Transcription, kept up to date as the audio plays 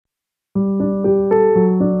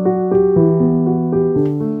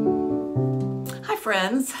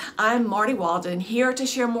friends, I'm Marty Walden, here to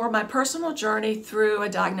share more of my personal journey through a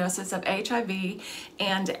diagnosis of HIV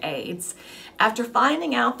and AIDS. After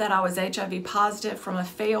finding out that I was HIV positive from a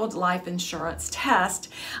failed life insurance test,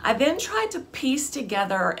 I then tried to piece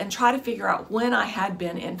together and try to figure out when I had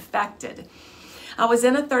been infected. I was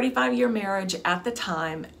in a 35-year marriage at the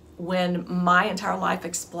time when my entire life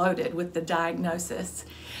exploded with the diagnosis.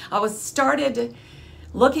 I started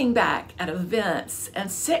looking back at events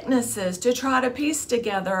and sicknesses to try to piece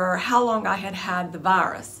together how long I had had the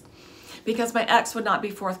virus. Because my ex would not be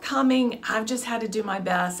forthcoming, I've just had to do my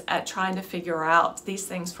best at trying to figure out these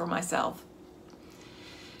things for myself.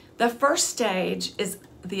 The first stage is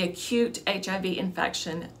the acute HIV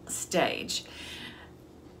infection stage.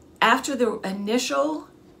 After the initial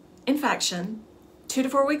infection, 2 to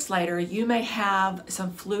 4 weeks later, you may have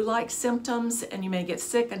some flu-like symptoms and you may get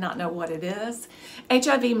sick and not know what it is.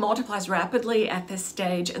 HIV multiplies rapidly at this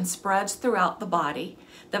stage and spreads throughout the body.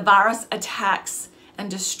 The virus attacks and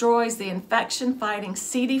destroys the infection-fighting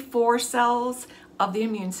CD4 cells of the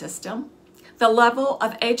immune system. The level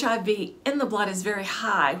of HIV in the blood is very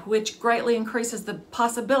high, which greatly increases the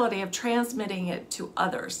possibility of transmitting it to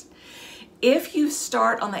others. If you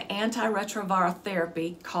start on the antiretroviral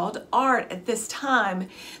therapy called ART at this time,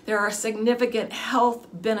 there are significant health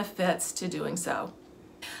benefits to doing so.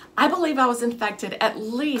 I believe I was infected at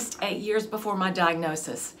least 8 years before my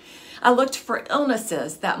diagnosis. I looked for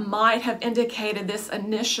illnesses that might have indicated this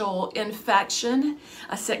initial infection,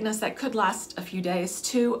 a sickness that could last a few days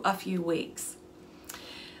to a few weeks.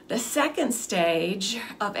 The second stage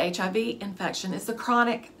of HIV infection is the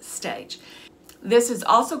chronic stage. This is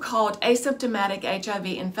also called asymptomatic HIV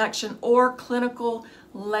infection or clinical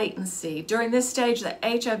latency. During this stage, the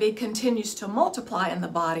HIV continues to multiply in the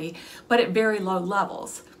body, but at very low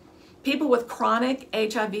levels. People with chronic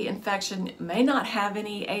HIV infection may not have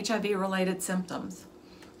any HIV-related symptoms.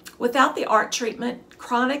 Without the ART treatment,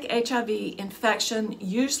 chronic HIV infection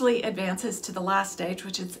usually advances to the last stage,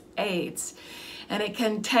 which is AIDS. And it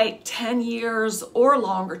can take 10 years or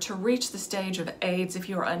longer to reach the stage of AIDS if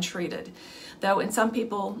you are untreated, though in some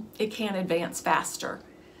people it can advance faster.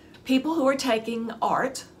 People who are taking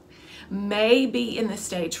ART may be in this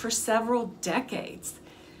stage for several decades.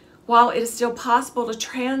 While it is still possible to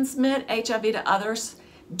transmit HIV to others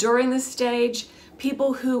during this stage,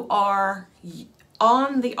 people who are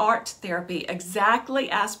on the ART therapy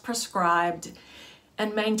exactly as prescribed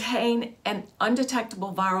and maintain an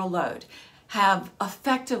undetectable viral load have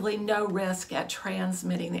effectively no risk at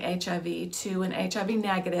transmitting the HIV to an HIV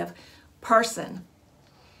negative person.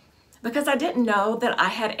 Because I didn't know that I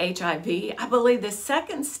had HIV, I believe the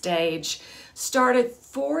second stage started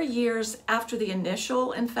 4 years after the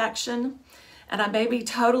initial infection, and I may be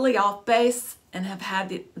totally off base and have had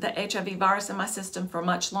the HIV virus in my system for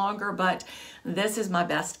much longer, but this is my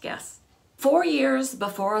best guess. 4 years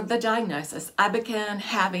before the diagnosis, I began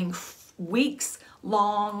having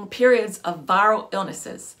weeks-long periods of viral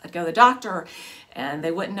illnesses. I'd go to the doctor and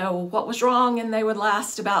they wouldn't know what was wrong and they would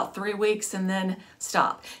last about 3 weeks and then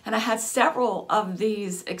stop. And I had several of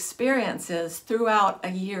these experiences throughout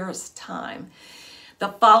a year's time. The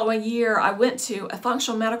following year, I went to a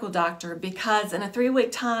functional medical doctor because in a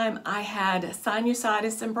 3-week time, I had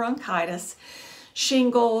sinusitis and bronchitis,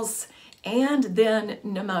 shingles, and then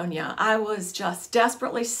pneumonia. I was just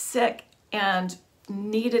desperately sick and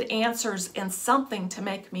needed answers and something to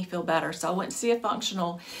make me feel better. So I went to see a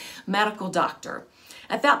functional medical doctor.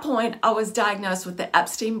 At that point, I was diagnosed with the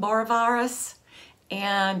Epstein-Barr virus,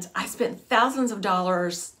 and I spent thousands of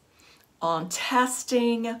dollars on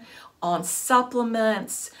testing, on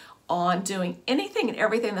supplements, on doing anything and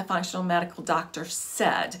everything the functional medical doctor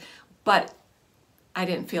said, but I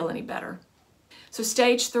didn't feel any better. So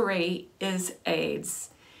stage 3 is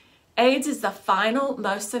AIDS. AIDS is the final,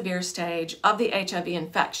 most severe stage of the HIV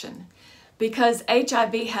infection. Because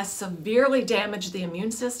HIV has severely damaged the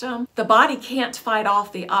immune system, the body can't fight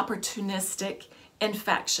off the opportunistic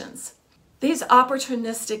infections. These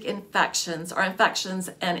opportunistic infections are infections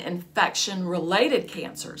and infection-related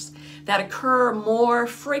cancers that occur more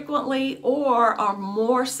frequently or are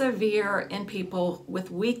more severe in people with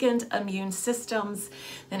weakened immune systems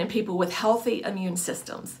than in people with healthy immune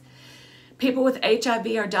systems. People with HIV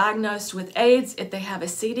are diagnosed with AIDS if they have a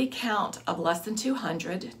CD count of less than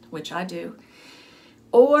 200, which I do,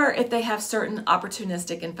 or if they have certain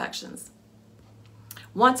opportunistic infections.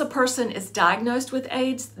 Once a person is diagnosed with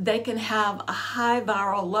AIDS, they can have a high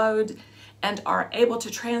viral load and are able to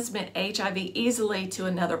transmit HIV easily to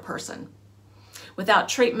another person. Without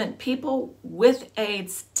treatment, people with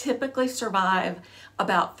AIDS typically survive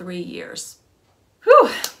about 3 years. Whew!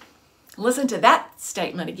 Listen to that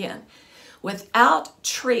statement again. Without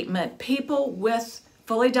treatment, people with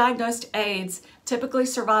fully diagnosed AIDS typically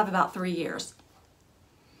survive about 3 years.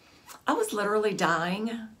 I was literally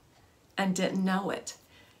dying and didn't know it.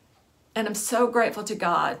 And I'm so grateful to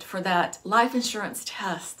God for that life insurance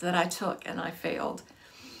test that I took and I failed.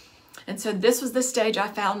 And so this was the stage I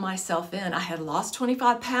found myself in. I had lost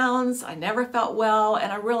 25 pounds, I never felt well,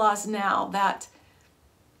 and I realize now that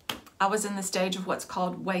I was in the stage of what's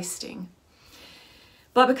called wasting.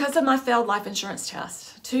 But because of my failed life insurance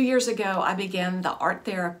test, 2 years ago I began the art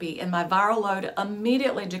therapy and my viral load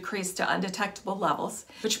immediately decreased to undetectable levels,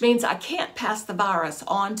 which means I can't pass the virus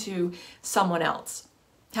on to someone else.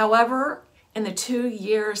 However, in the 2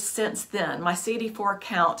 years since then, my CD4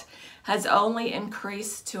 count has only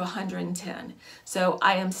increased to 110. So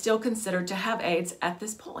I am still considered to have AIDS at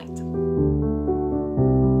this point.